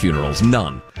beatings at funerals.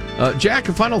 None. Jack,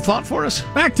 a final thought for us?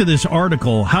 Back to this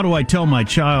article. How do I tell my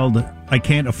child I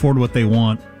can't afford what they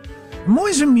want? I'm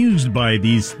always amused by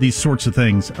these sorts of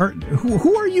things.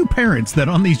 Who are you parents that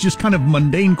on these just kind of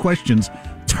mundane questions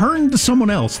turn to someone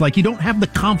else? Like you don't have the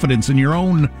confidence in your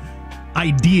own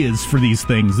ideas for these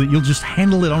things that you'll just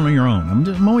handle it on your own.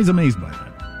 I'm always amazed by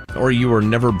that. Or you were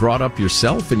never brought up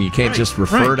yourself and you can't just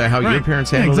refer to how your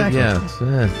parents handled it? Yeah,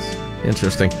 it's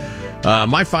interesting.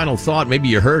 My final thought, maybe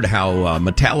you heard how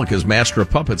Metallica's Master of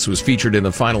Puppets was featured in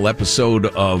the final episode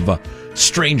of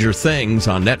Stranger Things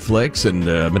on Netflix, and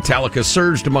Metallica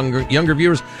surged among younger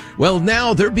viewers. Well,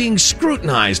 now they're being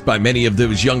scrutinized by many of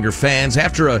those younger fans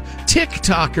after a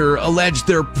TikToker alleged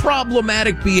their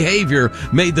problematic behavior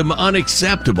made them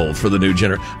unacceptable for the new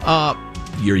generation.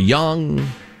 You're young,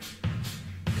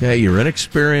 okay, you're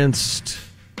inexperienced,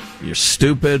 you're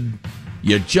stupid.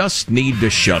 You just need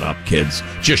to shut up, kids.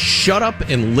 Just shut up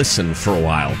and listen for a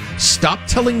while. Stop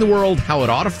telling the world how it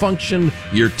ought to function.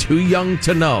 You're too young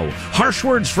to know. Harsh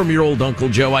words from your old Uncle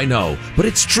Joe, I know, but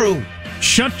it's true.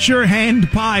 Shut your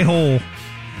hand pie hole.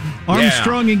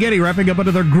 Armstrong and Getty wrapping up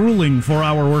another grueling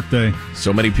 4-hour workday.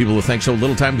 So many people who think so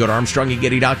little time. Go to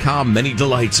ArmstrongandGetty.com. Many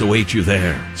delights await you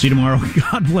there. See you tomorrow.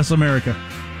 God bless America.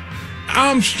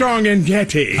 Armstrong and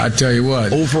Getty. I tell you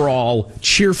what. Overall,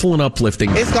 cheerful and uplifting.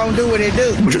 It's going to do what it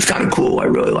do. Which is kind of cool. I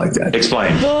really like that.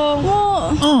 Explain.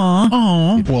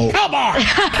 Aw. Well, come on.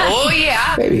 Oh,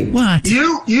 yeah. Baby. What?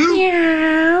 You.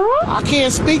 I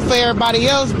can't speak for everybody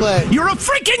else, but... You're a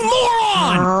freaking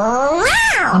moron!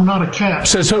 I'm not a cat.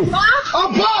 Says who? A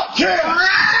bobcat!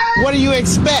 What do you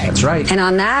expect? That's right. And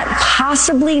on that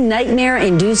possibly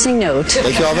nightmare-inducing note...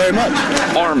 Thank you all very much.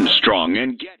 Armstrong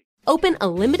and Getty. Open a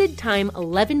limited-time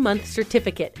 11-month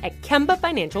certificate at Kemba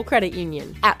Financial Credit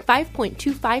Union. At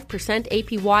 5.25%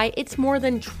 APY, it's more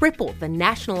than triple the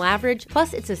national average,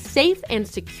 plus it's a safe and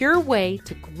secure way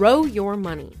to grow your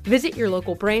money. Visit your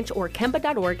local branch or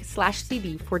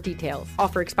kemba.org/CD for details.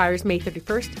 Offer expires May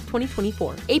 31st,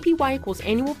 2024. APY equals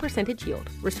annual percentage yield.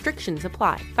 Restrictions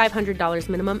apply. $500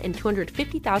 minimum and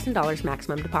 $250,000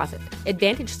 maximum deposit.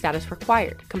 Advantage status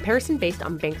required. Comparison based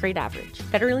on bank rate average.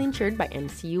 Federally insured by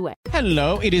NCUA.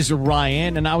 Hello, it is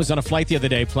Ryan, and I was on a flight the other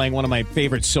day playing one of my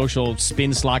favorite social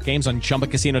spin slot games on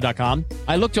ChumbaCasino.com.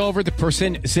 I looked over at the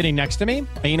person sitting next to me,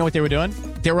 and you know what they were doing?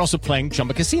 They were also playing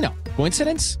Chumba Casino.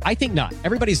 Coincidence? I think not.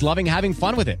 Everybody's loving having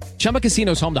fun with it. Chumba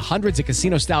Casino is home to hundreds of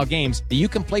casino-style games that you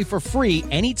can play for free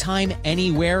anytime,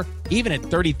 anywhere, even at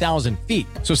 30,000 feet.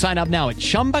 So sign up now at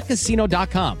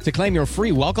ChumbaCasino.com to claim your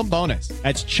free welcome bonus.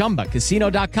 That's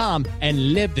ChumbaCasino.com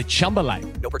and live the Chumba life.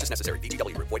 No purchase necessary.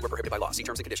 VGW. Void where prohibited by law. See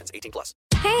terms and conditions. 18+.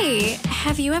 Hey,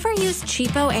 have you ever used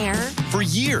Cheapo Air? For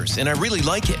years, and I really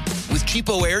like it. With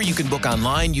Cheapo Air, you can book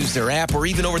online, use their app, or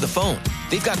even over the phone.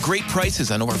 They've got great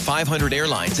prices on over 500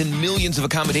 airlines and millions of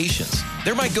accommodations.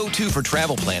 They're my go-to for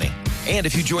travel planning. And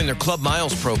if you join their Club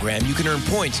Miles program, you can earn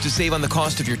points to save on the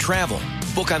cost of your travel.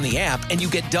 Book on the app and you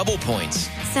get double points.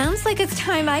 Sounds like it's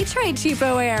time I tried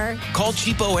Cheapo Air. Call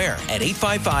Cheapo Air at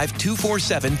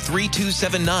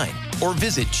 855-247-3279 or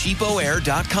visit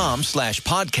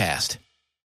cheapoair.com/podcast.